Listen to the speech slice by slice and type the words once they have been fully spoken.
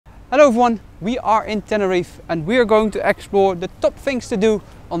Hello everyone, we are in Tenerife and we are going to explore the top things to do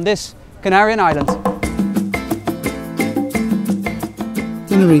on this Canary Island.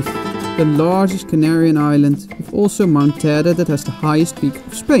 Tenerife, the largest Canarian island, with also Mt Teide that has the highest peak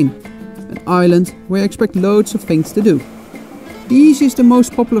of Spain. An island where I expect loads of things to do. The easiest and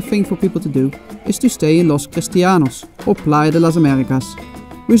most popular thing for people to do is to stay in Los Christianos or Playa de las Americas,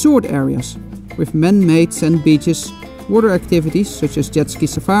 resort areas with man-made sand beaches, water activities such as jet ski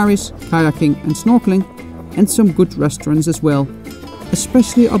safaris, kayaking and snorkeling, and some good restaurants as well.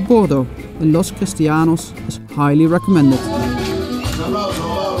 Especially a bordo in Los Christianos is highly recommended.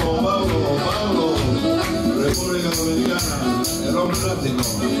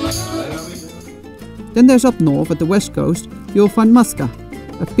 Then there's up north at the west coast, you'll find Masca,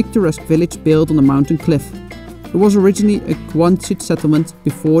 a picturesque village built on a mountain cliff. It was originally a Guanche settlement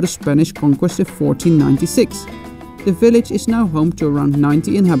before the Spanish conquest in 1496. The village is now home to around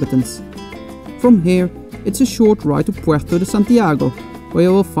 90 inhabitants. From here, it's a short ride to Puerto de Santiago, where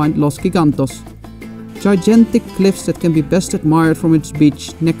you will find Los Gigantes, gigantic cliffs that can be best admired from its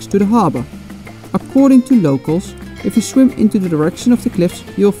beach next to the harbour. According to locals, if you swim into the direction of the cliffs,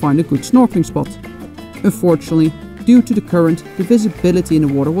 you'll find a good snorkeling spot. Unfortunately, due to the current, the visibility in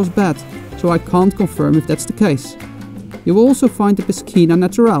the water was bad, so I can't confirm if that's the case. You will also find the Piscina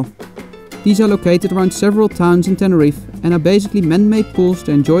Natural. These are located around several towns in Tenerife and are basically man-made pools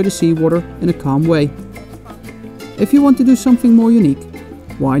to enjoy the seawater in a calm way. If you want to do something more unique,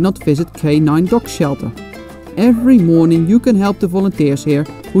 why not visit K9 Dog Shelter? Every morning you can help the volunteers here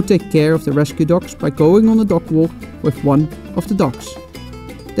who take care of the rescue dogs by going on a dog walk with one of the dogs.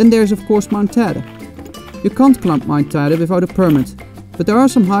 Then there's of course Mt Teide. You can't climb Mt Teide without a permit, but there are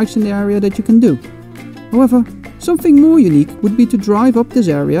some hikes in the area that you can do. However, something more unique would be to drive up this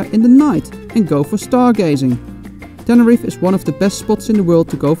area in the night and go for stargazing. Tenerife is one of the best spots in the world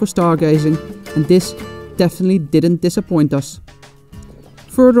to go for stargazing, and this definitely didn't disappoint us.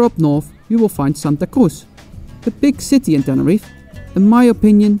 Further up north you will find Santa Cruz, the big city in Tenerife, in my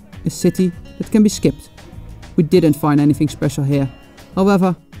opinion a city that can be skipped. We didn't find anything special here.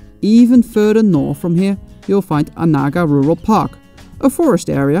 However, even further north from here you'll find Anaga Rural Park, a forest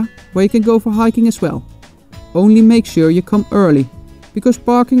area where you can go for hiking as well. Only make sure you come early, because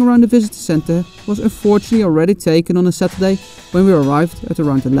parking around the visitor center was unfortunately already taken on a Saturday when we arrived at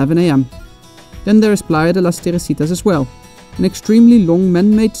around 11 AM. Then there is Playa de las Terisitas as well, an extremely long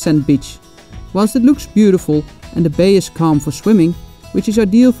man-made sand beach. Whilst it looks beautiful and the bay is calm for swimming, which is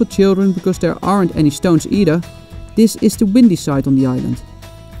ideal for children because there aren't any stones either, this is the windy side on the island.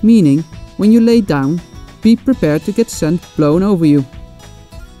 Meaning, when you lay down, be prepared to get sand blown over you.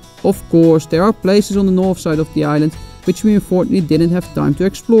 Of course, there are places on the north side of the island which we unfortunately didn't have time to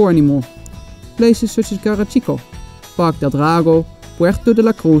explore anymore. Places such as Garachico, Parque del Drago, Puerto de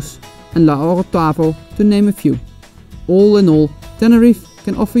la Cruz and La Orotavo, to name a few. All in all, Tenerife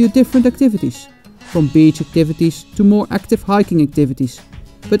can offer you different activities, from beach activities to more active hiking activities.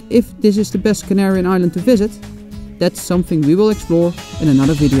 But if this is the best Canarian island to visit, that's something we will explore in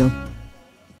another video.